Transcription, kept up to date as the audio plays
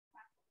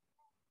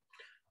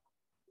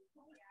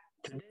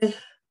Today,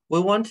 we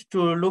want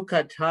to look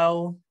at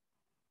how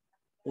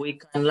we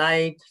can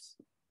write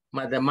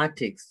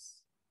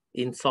mathematics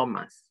in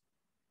SOMAS.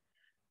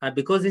 And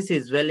because this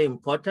is very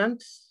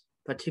important,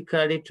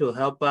 particularly to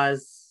help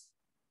us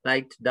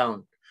write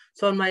down.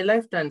 So on my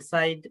left-hand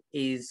side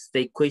is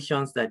the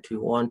equations that we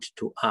want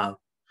to have.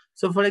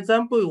 So for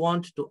example, we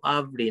want to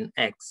have ln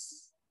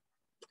x,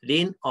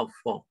 ln of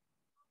 4.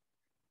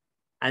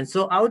 And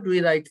so how do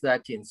we write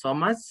that in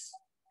SOMAS?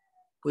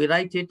 We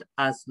write it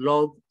as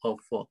log of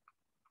 4.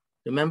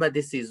 Remember,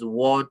 this is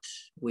what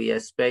we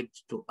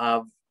expect to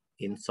have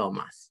in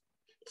SOMAS.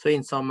 So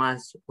in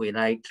SOMAS, we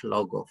write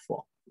log of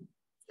 4.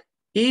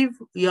 If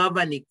you have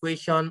an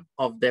equation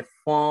of the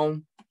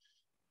form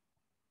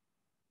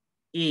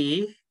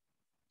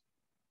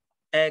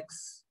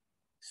x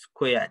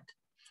squared.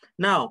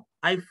 Now,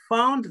 I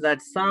found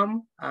that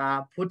some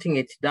are putting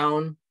it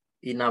down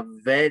in a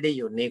very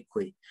unique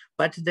way,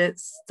 but the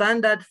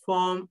standard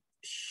form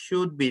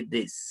should be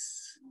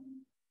this.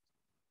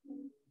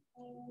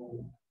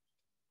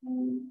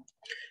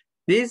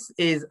 This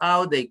is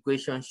how the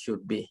equation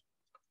should be.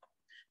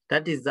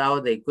 That is how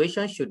the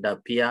equation should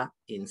appear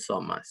in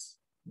SOMAS,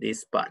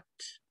 this part.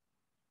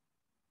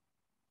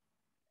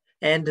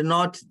 And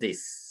not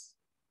this.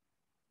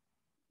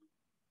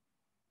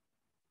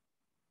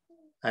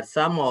 As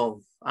some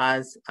of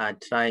us are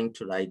trying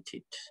to write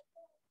it.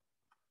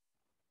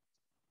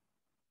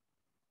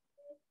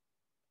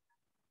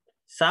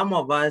 Some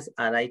of us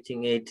are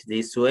writing it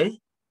this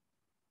way.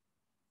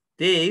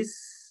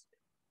 This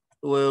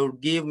will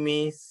give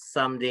me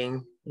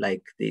something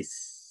like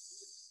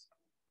this.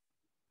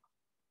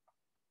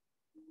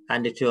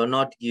 And it will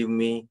not give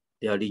me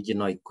the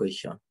original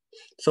equation.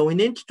 So we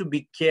need to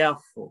be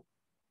careful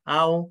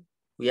how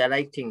we are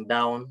writing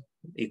down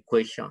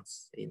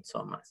equations in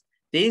SOMAS.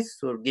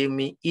 This will give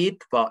me e to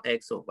the power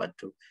x over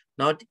 2,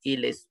 not e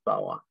raised to the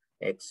power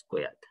x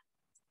squared.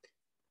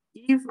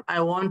 If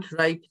I want to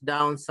write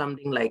down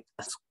something like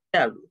a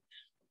square root,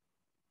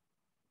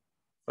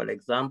 for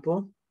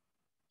example,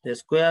 the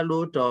square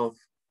root of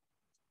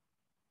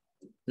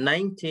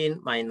 19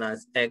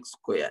 minus x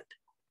squared,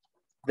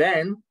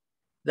 then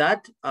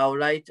that I'll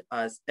write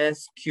as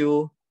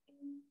SQRT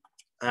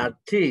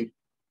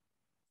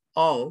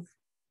of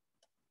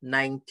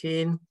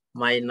 19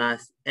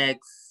 minus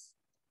x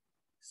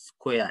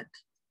squared.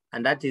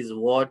 And that is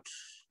what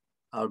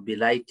I'll be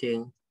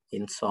writing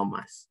in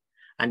SOMAS.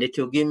 And it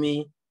will give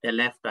me the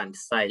left-hand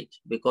side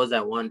because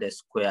I want the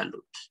square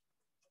root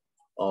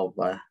of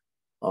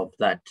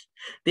that.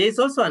 There's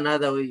also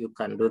another way you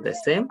can do the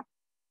same.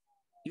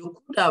 You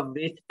could have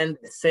written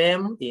the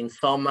same in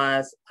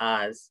SOMAS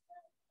as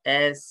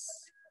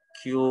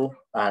SQRT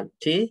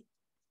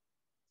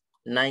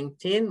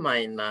 19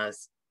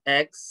 minus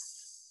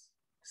x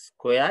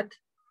squared.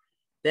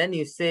 Then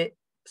you say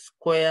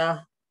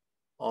square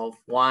of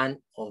 1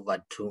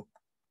 over 2.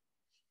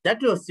 That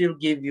will still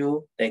give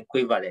you the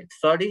equivalent.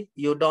 Sorry,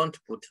 you don't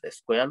put the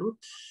square root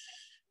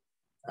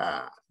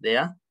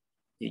there.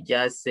 You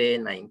just say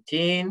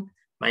 19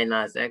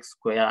 minus x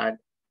squared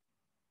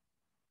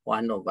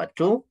 1 over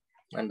 2,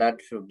 and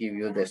that will give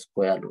you the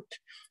square root.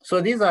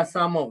 So these are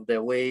some of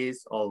the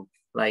ways of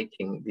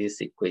writing these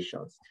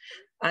equations.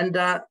 And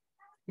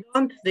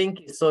don't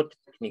think it's so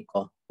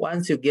technical.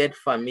 Once you get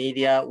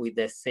familiar with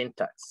the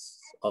syntax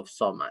of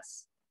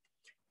SOMAS,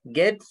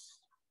 get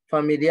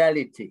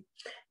familiarity.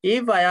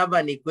 If I have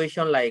an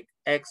equation like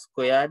x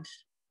squared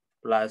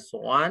plus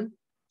 1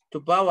 to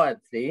the power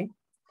 3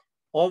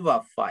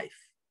 over 5,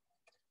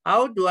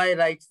 how do I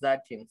write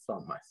that in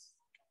SOMAS?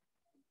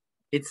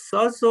 It's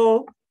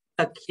also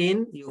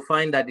akin, you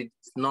find that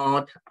it's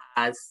not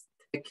as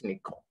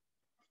technical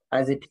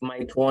as it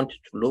might want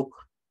to look.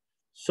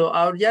 So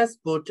I'll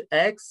just put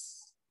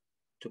x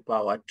to the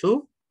power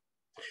 2,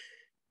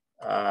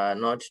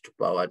 not to the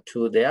power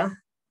 2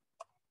 there,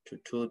 to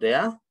 2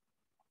 there.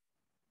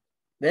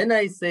 Then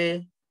I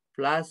say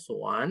plus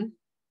 1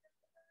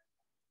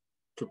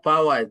 to the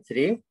power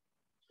 3,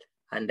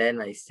 and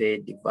then I say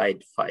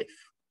divide 5.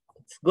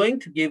 It's going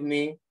to give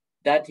me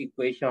that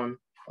equation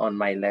on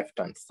my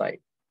left-hand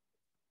side.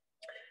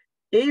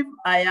 If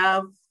I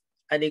have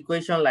an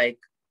equation like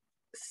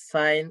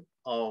sine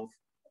of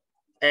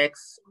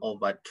x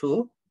over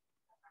 2,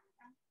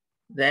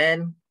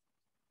 then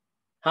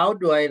how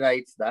do I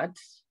write that?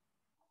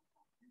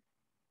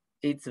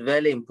 It's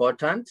very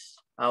important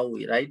how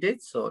we write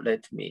it. So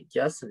let me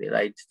just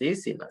rewrite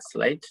this in a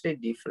slightly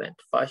different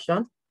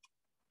fashion.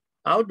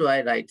 How do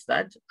I write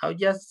that? I'll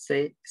just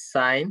say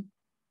sine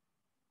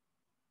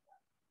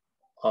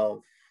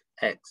of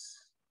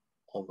x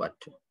over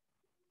 2.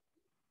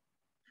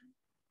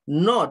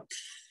 Note,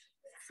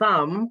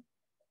 some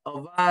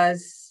of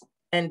us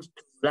tend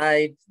to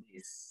write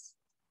this.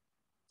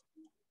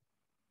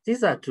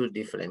 These are two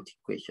different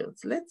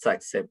equations. Let's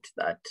accept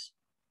that.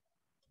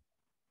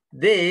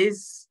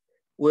 This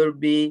will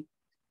be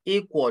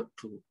equal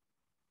to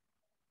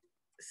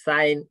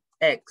sine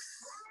x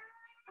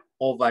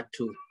over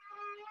 2.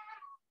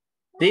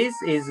 This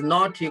is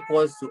not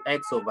equals to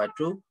x over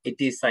 2, it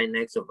is sine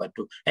x over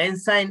 2. And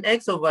sine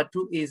x over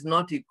 2 is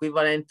not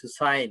equivalent to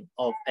sine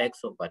of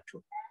x over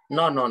 2.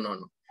 No, no, no,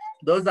 no.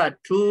 Those are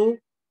two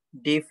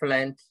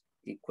different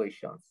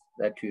equations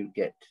that you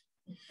get.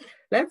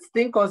 Let's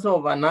think also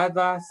of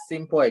another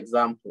simple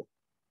example,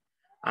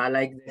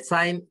 like the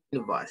sine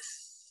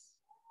inverse,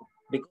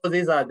 because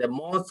these are the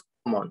most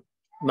common,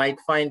 might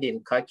find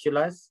in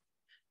calculus.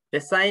 The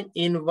sine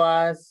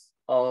inverse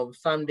of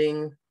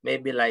something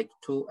maybe like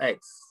 2x.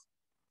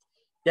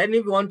 Then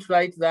if you want to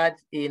write that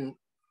in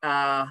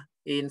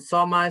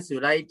SOMAS, you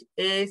write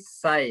a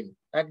sine,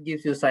 that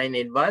gives you sine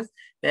inverse.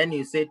 Then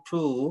you say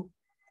 2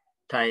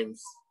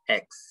 times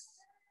x.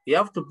 You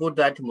have to put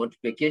that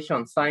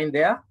multiplication sign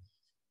there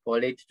for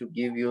it to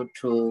give you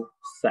 2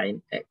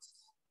 sine x.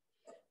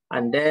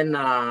 And then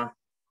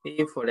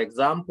if, for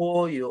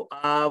example, you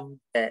have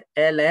the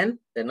ln,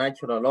 the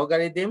natural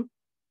logarithm,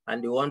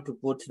 and you want to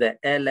put the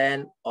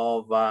ln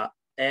of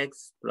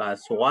x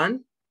plus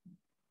 1.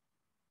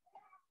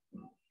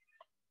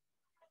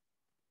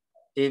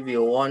 If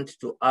you want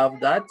to have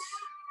that,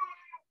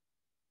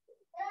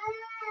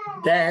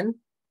 then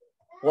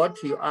what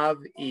you have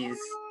is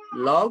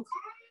log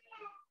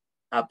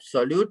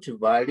absolute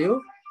value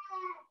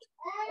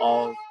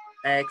of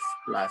x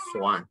plus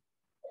 1.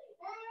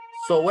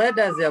 So where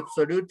does the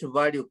absolute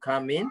value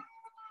come in?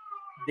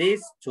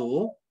 This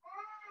 2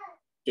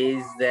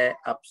 is the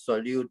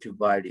absolute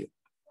value.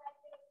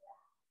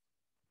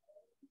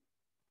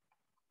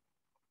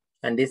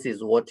 And this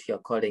is what you're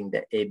calling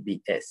the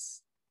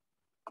ABS.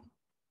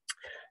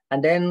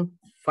 And then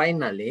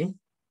finally,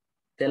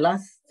 the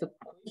last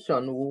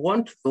question we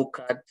want to look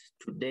at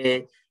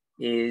today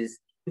is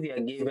if you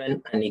are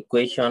given an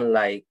equation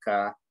like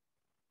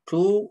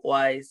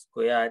 2y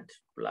squared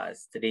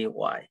plus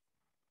 3y.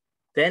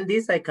 Then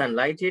this I can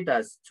write it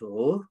as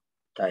 2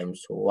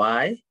 times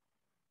y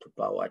to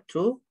power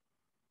 2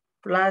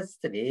 plus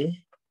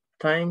 3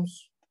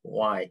 times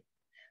y.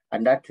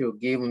 And that will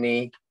give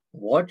me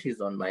what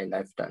is on my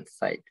left-hand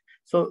side.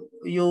 So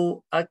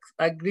you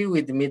agree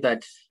with me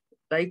that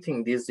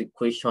writing these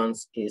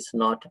equations is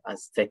not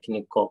as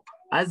technical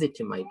as it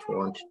might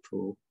want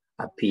to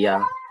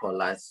appear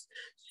for us.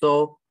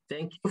 So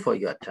thank you for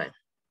your time.